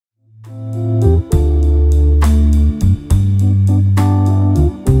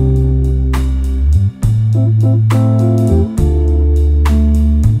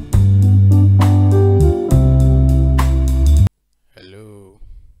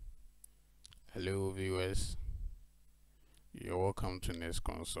viewers, you're welcome to Next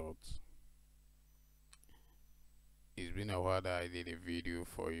Consult. It's been a while that I did a video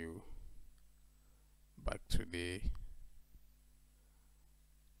for you, but today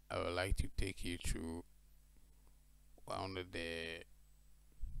I would like to take you through one of the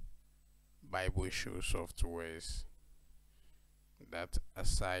Bible show softwares that,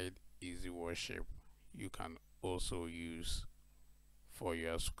 aside Easy Worship, you can also use for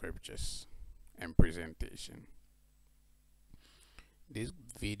your scriptures and presentation. This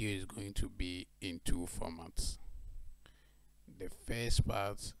video is going to be in two formats. The first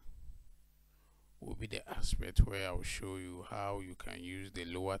part will be the aspect where I will show you how you can use the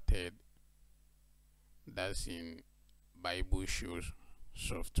lower third that's in Bible shows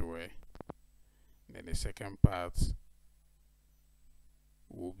software. Then the second part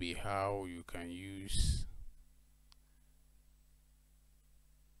will be how you can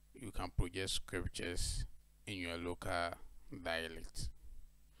project scriptures in your local dialect.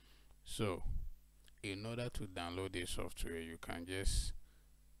 So in order to download this software, you can just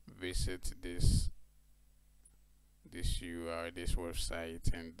visit this URL, this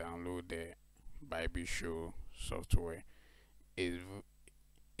website, and download the Bible show software. It's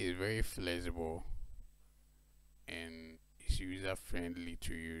very flexible and it's user friendly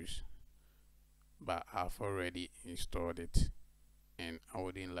to use, but I've already installed it and I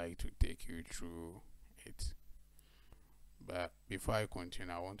wouldn't like to take you through it. But before I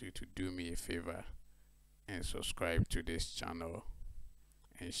continue, I want you to do me a favor and subscribe to this channel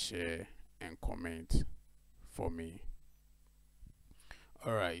and share and comment for me.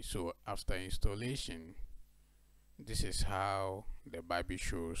 Alright, so after installation, this is how the Bible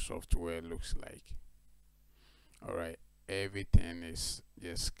show software looks like. Alright, everything is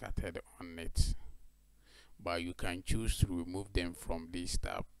just scattered on it, but you can choose to remove them from this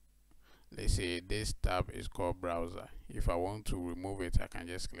tab. Let's say this tab is called browser. If I want to remove it, I can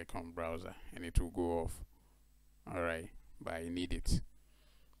just click on browser and it will go off. Alright, but I need it.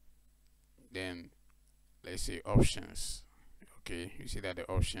 Then let's say options. Okay, you see that the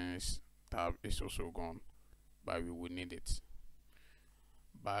options tab is also gone, but we will need it.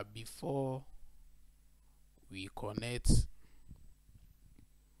 But before we connect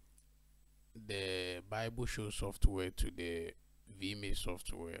the Bible show software to the Vmix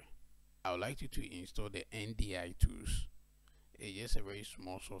software, I would like you to install the NDI tools. It's just a very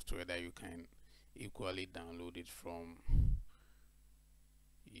small software that you can equally download it from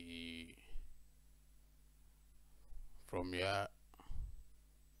your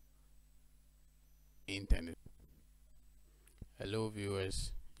internet. Hello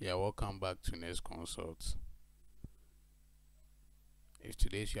viewers, welcome back to Next Consult. If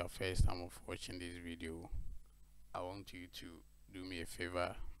today is your first time of watching this video, I want you to do me a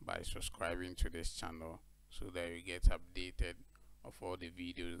favor by subscribing to this channel so that you get updated of all the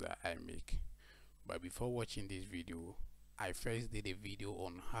videos that I make. But before watching this video, I first did a video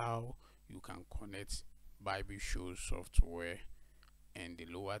on how you can connect Bible show software and the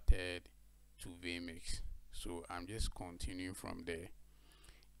lower third to Vmix. So I'm just continuing from there.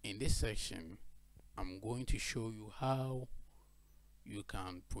 In this section, I'm going to show you how you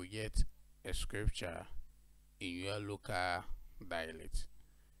can project a scripture in your local dialect.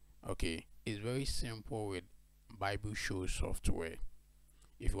 Okay, it's very simple with Bible show software.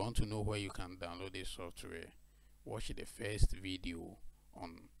 If you want to know where you can download this software, watch the first video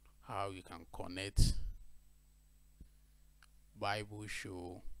on how you can connect Bible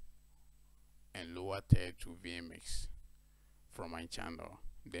show and lower third to Vmix from my channel.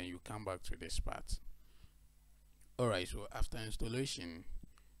 Then you come back to this part. Alright, so after installation,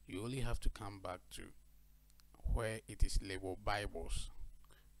 you only have to come back to where it is labeled Bibles.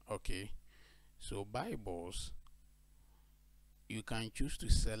 Okay, so Bibles, you can choose to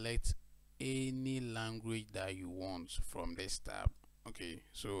select any language that you want from this tab. Okay,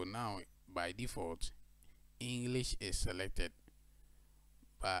 so now by default English is selected,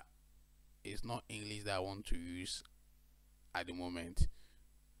 but it's not English that I want to use at the moment.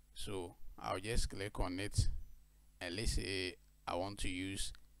 So I'll just click on it and let's say I want to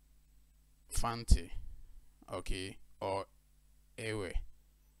use Fante, okay, or Ewe,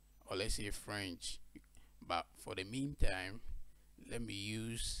 or let's say French. But for the meantime, let me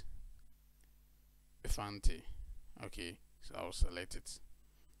use Fante. Okay, so I'll select it.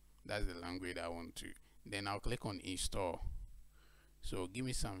 That's the language I want to. Then I'll click on install. So give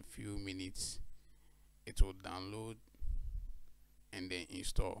me some few minutes, it will download and then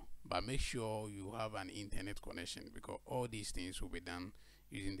install. But make sure you have an internet connection, because all these things will be done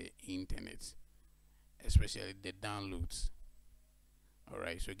using the internet, especially the downloads. Alright.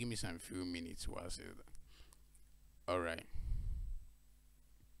 Alright, so give me some few minutes while I say that. Alright.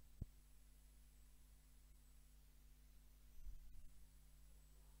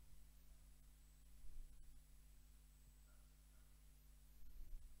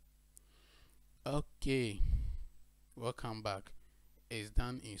 Okay, welcome back. It's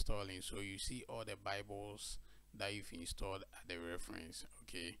done installing, so you see all the Bibles that you've installed at the reference.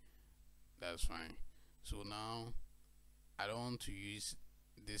 Okay, that's fine. So now I don't want to use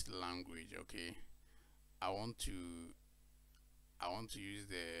this language. Okay, I want to use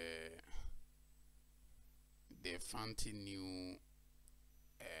the Fante new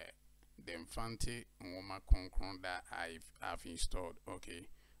the Fante Nwoma Concron that I've installed. Okay,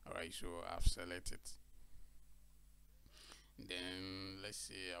 alright, so I've selected. Then let's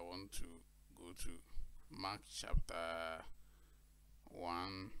say I want to go to Mark chapter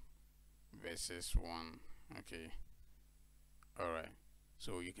 1 verses 1. Okay, alright,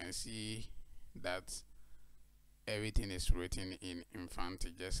 so you can see that everything is written in Infante,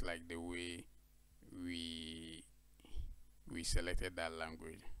 just like the way we selected that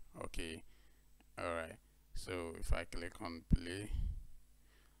language. Okay, alright, so if I click on play,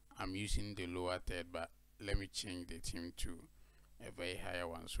 I'm using the lower third, but let me change the theme to a very higher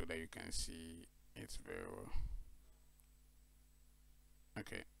one so that you can see it very well.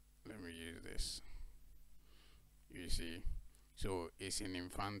 Okay, let me use this. You see, so it's in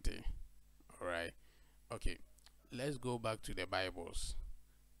Infante. Alright, okay, let's go back to the Bibles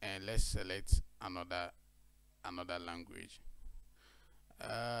and let's select another language.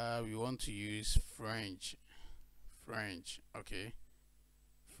 We want to use French. Okay,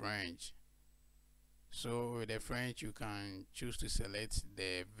 French. So with the French, you can choose to select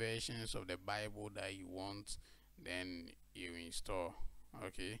the versions of the Bible that you want, then you install.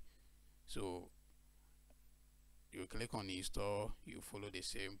 Okay, so you click on install, you follow the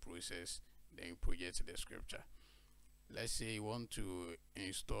same process, then you project the scripture. Let's say you want to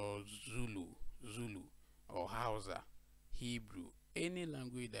install Zulu or Hausa, Hebrew, any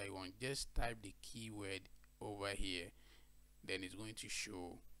language that you want. Just type the keyword over here, then it's going to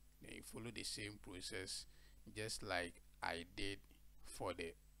show. Then you follow the same process just like I did for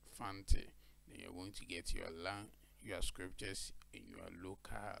the Fante. Then you're going to get your scriptures in your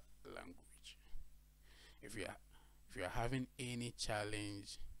local language. If you're having any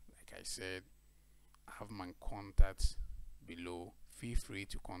challenge, like I said, I have my contacts below. Feel free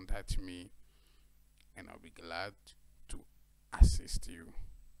to contact me and I'll be glad to assist you.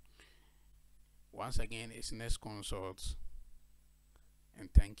 Once again, it's Next Consult, and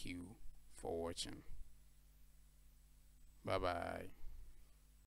thank you for watching. Bye bye.